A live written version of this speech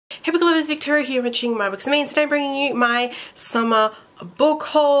lovers, Victoria here watching My Books Areme. Today I'm bringing you my summer book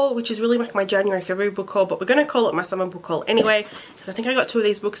haul, which is really like my January, February book haul, but we're going to call it my summer book haul anyway, because I think I got 2 of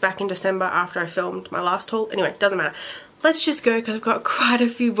these books back in December after I filmed my last haul. Anyway, doesn't matter. Let's just go because I've got quite a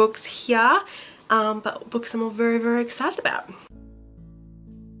few books here, but books I'm all very, very excited about.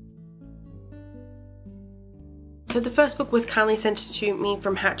 So the first book was kindly sent to me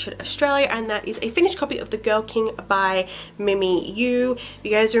from Hachette Australia, and that is a finished copy of The Girl King by Mimi Yu. If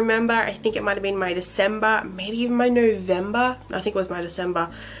you guys remember, I think it might have been my December, maybe even my November, I think it was my December.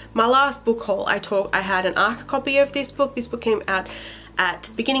 My last book haul, I had an ARC copy of this book. This book came out at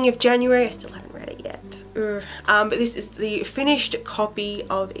the beginning of January. I still haven't read it yet. But this is the finished copy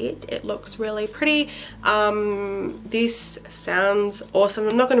of it. It looks really pretty. This sounds awesome.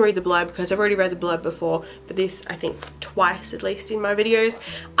 I'm not going to read the blurb because I've already read the blurb before, but this I think twice at least in my videos.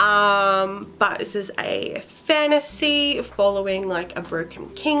 But this is a fantasy following like a broken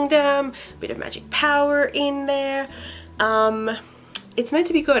kingdom, a bit of magic power in there. It's meant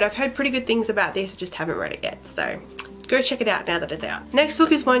to be good. I've heard pretty good things about this, I just haven't read it yet, so go check it out now that it's out. Next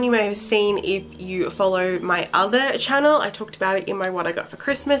book is one you may have seen if you follow my other channel. I talked about it in my What I Got for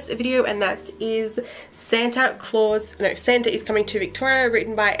Christmas video, and that is Santa is Coming to Victoria,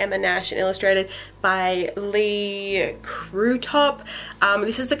 written by Emma Nash and illustrated by Lee Krutop.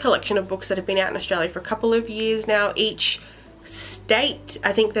 This is a collection of books that have been out in Australia for a couple of years now. Each state,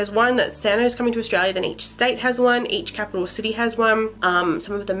 I think there's one that Santa is Coming to Australia, then each state has one, each capital city has one,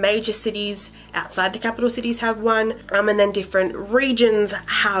 some of the major cities outside the capital cities have one, and then different regions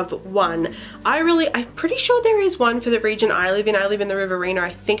have one. I'm pretty sure there is one for the region I live in. I live in the Riverina. I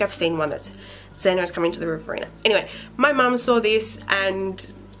think I've seen one that's Santa is Coming to the Riverina. Anyway, my mum saw this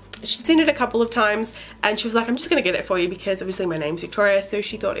and she'd seen it a couple of times and she was like, I'm just gonna get it for you because obviously my name's Victoria, so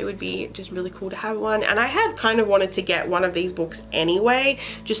she thought it would be just really cool to have one. And I had kind of wanted to get one of these books anyway,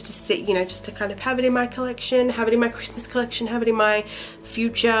 just to sit, you know, just to kind of have it in my collection, have it in my Christmas collection, have it in my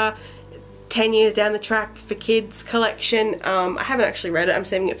future 10 years down the track for kids collection. I haven't actually read it. I'm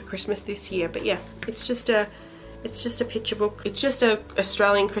saving it for Christmas this year, but yeah, it's just a picture book. It's just a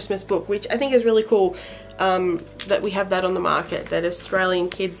Australian Christmas book, which I think is really cool. That we have that on the market, that Australian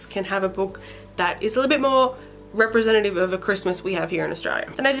kids can have a book that is a little bit more representative of a Christmas we have here in Australia.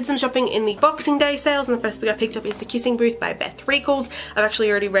 Then I did some shopping in the Boxing Day sales, and the first book I picked up is The Kissing Booth by Beth Reekles. I've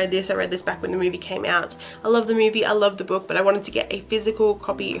actually already read this. I read this back when the movie came out. I love the movie, I love the book, but I wanted to get a physical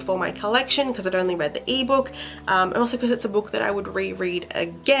copy for my collection because I'd only read the ebook, and also because it's a book that I would reread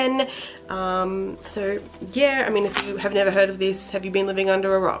again. So yeah, I mean, if you have never heard of this, have you been living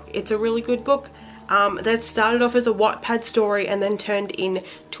under a rock? It's a really good book. That started off as a Wattpad story and then turned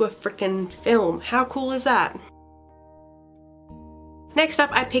into a frickin' film. How cool is that? Next up,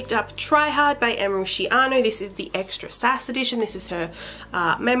 I picked up Try Hard by Em Rusciano. This is the extra sass edition. This is her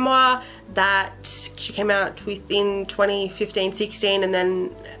memoir that she came out with in 2015-16 and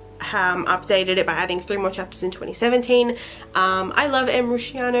then updated it by adding 3 more chapters in 2017. I love Em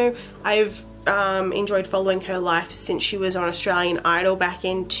Rusciano. I've enjoyed following her life since she was on Australian Idol back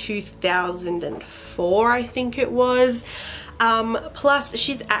in 2004, I think it was. Plus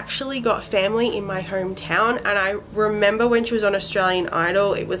she's actually got family in my hometown, and I remember when she was on Australian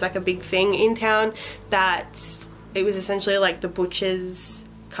Idol, it was like a big thing in town that it was essentially like the butcher's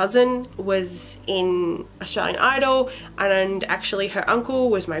cousin was in Australian Idol, and actually her uncle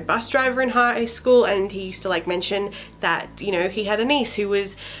was my bus driver in high school, and he used to like mention that, you know, he had a niece who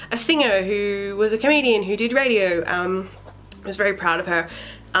was a singer, who was a comedian, who did radio. I was very proud of her.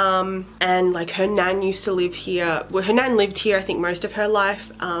 And like her nan used to live here. Well, her nan lived here I think most of her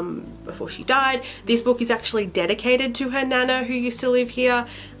life before she died. This book is actually dedicated to her nana who used to live here.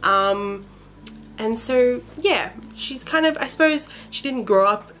 And so yeah, she's kind of, I suppose she didn't grow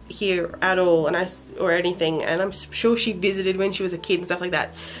up here at all or anything, and I'm sure she visited when she was a kid and stuff like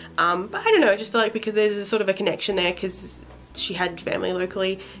that. But I don't know, I just feel like because there's a sort of a connection there because she had family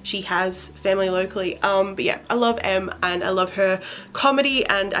locally, she has family locally. But yeah, I love Em and I love her comedy,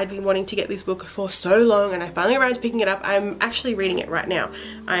 and I'd been wanting to get this book for so long, and I finally got around to picking it up. I'm actually reading it right now.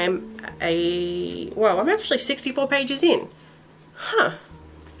 I'm actually 64 pages in. Huh.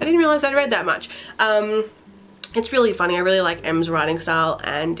 I didn't realize I'd read that much. It's really funny. I really like Em's writing style,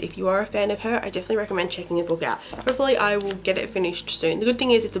 and if you are a fan of her, I definitely recommend checking the book out. Hopefully I will get it finished soon. The good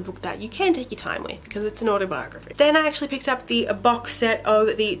thing is it's a book that you can take your time with because it's an autobiography. Then I actually picked up the box set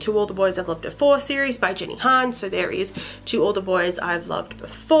of the To All the Boys I've Loved Before series by Jenny Han. So there is To All the Boys I've Loved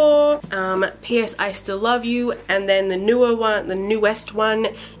Before, P.S. I Still Love You, and then the newer one, the newest one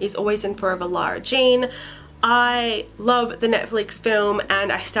is Always and Forever Lara Jean. I love the Netflix film,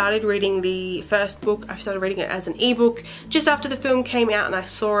 and I started reading the first book. I started reading it as an ebook just after the film came out, and I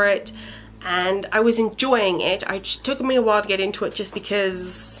saw it and I was enjoying it. It took me a while to get into it just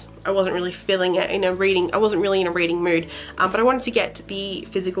because I wasn't really feeling it in a reading. I wasn't really in a reading mood, but I wanted to get the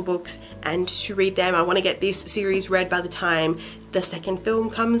physical books and to read them. I want to get this series read by the time the second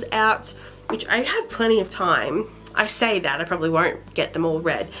film comes out, which I have plenty of time. I say that, I probably won't get them all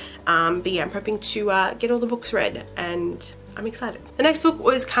read, but yeah, I'm hoping to get all the books read, and I'm excited. The next book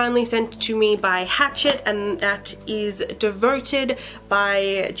was kindly sent to me by Hachette, and that is Devoted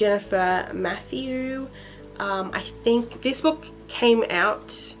by Jennifer Matthew. I think this book came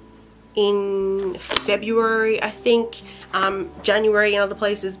out in February, I think, January in other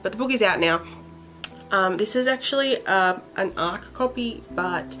places, but the book is out now. This is actually an ARC copy,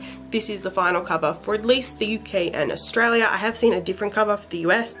 but this is the final cover for at least the UK and Australia. I have seen a different cover for the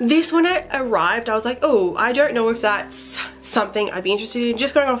US. This, when it arrived, I was like, oh, I don't know if that's something I'd be interested in,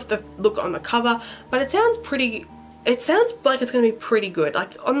 just going off the look on the cover, but it sounds pretty, it sounds like it's going to be pretty good.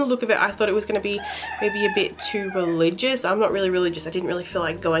 Like, on the look of it, I thought it was going to be maybe a bit too religious. I'm not really religious. I didn't really feel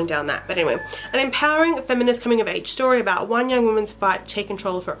like going down that. But anyway, an empowering feminist coming of age story about one young woman's fight to take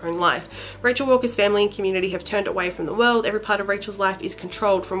control of her own life. Rachel Walker's family and community have turned away from the world. Every part of Rachel's life is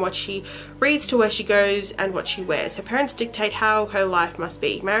controlled, from what she reads to where she goes and what she wears. Her parents dictate how her life must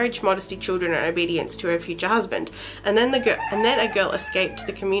be: marriage, modesty, children, and obedience to her future husband. And then a girl escaped to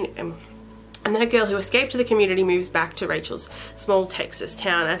the community. And then a girl who escaped to the community moves back to Rachel's small Texas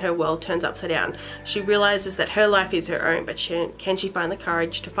town, and her world turns upside down. She realizes that her life is her own, but can she find the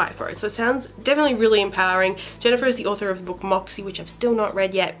courage to fight for it? So it sounds definitely really empowering. Jennifer is the author of the book Moxie, which I've still not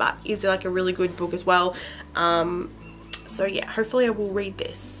read yet, but is like a really good book as well. So yeah, hopefully I will read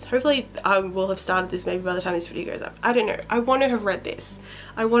this. Hopefully I will have started this maybe by the time this video goes up. I don't know. I want to have read this.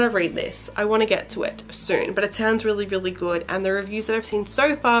 I want to read this. I want to get to it soon, but it sounds really, really good, and the reviews that I've seen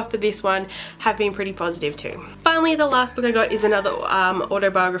so far for this one have been pretty positive too. Finally, the last book I got is another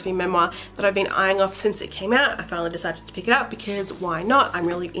autobiography memoir that I've been eyeing off since it came out. I finally decided to pick it up because why not? I'm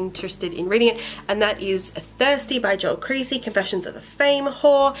really interested in reading it, and that is Thirsty by Joel Creasy, Confessions of a Fame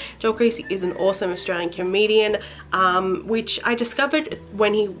Whore. Joel Creasy is an awesome Australian comedian, which I discovered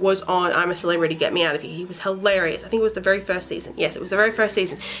when he was on I'm a Celebrity, Get Me Out of Here. He was hilarious. I think it was the very first season. Yes, it was the very first season.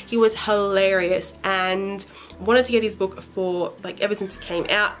 He was hilarious, and wanted to get his book for like ever since it came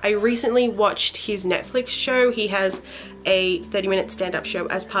out. I recently watched his Netflix show. He has a 30-minute stand-up show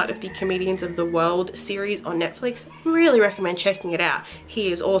as part of the Comedians of the World series on Netflix. Really recommend checking it out.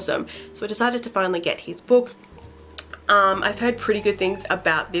 He is awesome. So I decided to finally get his book. I've heard pretty good things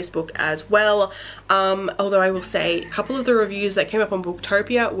about this book as well, although I will say a couple of the reviews that came up on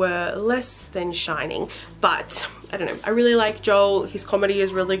Booktopia were less than shining, but I don't know. I really like Joel. His comedy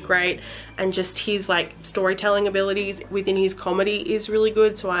is really great, and just his like storytelling abilities within his comedy is really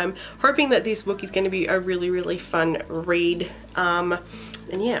good, so I'm hoping that this book is going to be a really, really fun read, and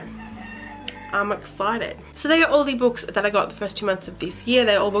yeah, I'm excited. So they are all the books that I got the first 2 months of this year.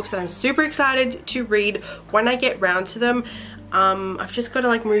 They're all books that I'm super excited to read when I get round to them. I've just got to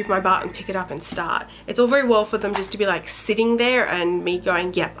like move my butt and pick it up and start. It's all very well for them just to be like sitting there and me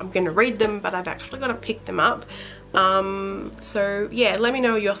going, yep, I'm going to read them, but I've actually got to pick them up. So yeah, let me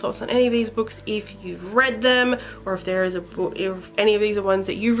know your thoughts on any of these books if you've read them, or if there is a book, if any of these are ones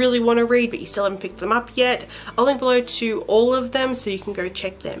that you really want to read but you still haven't picked them up yet. I'll link below to all of them so you can go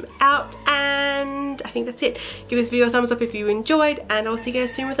check them out, and I think that's it. Give this video a thumbs up if you enjoyed, and I'll see you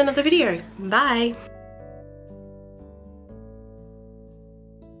guys soon with another video. Bye!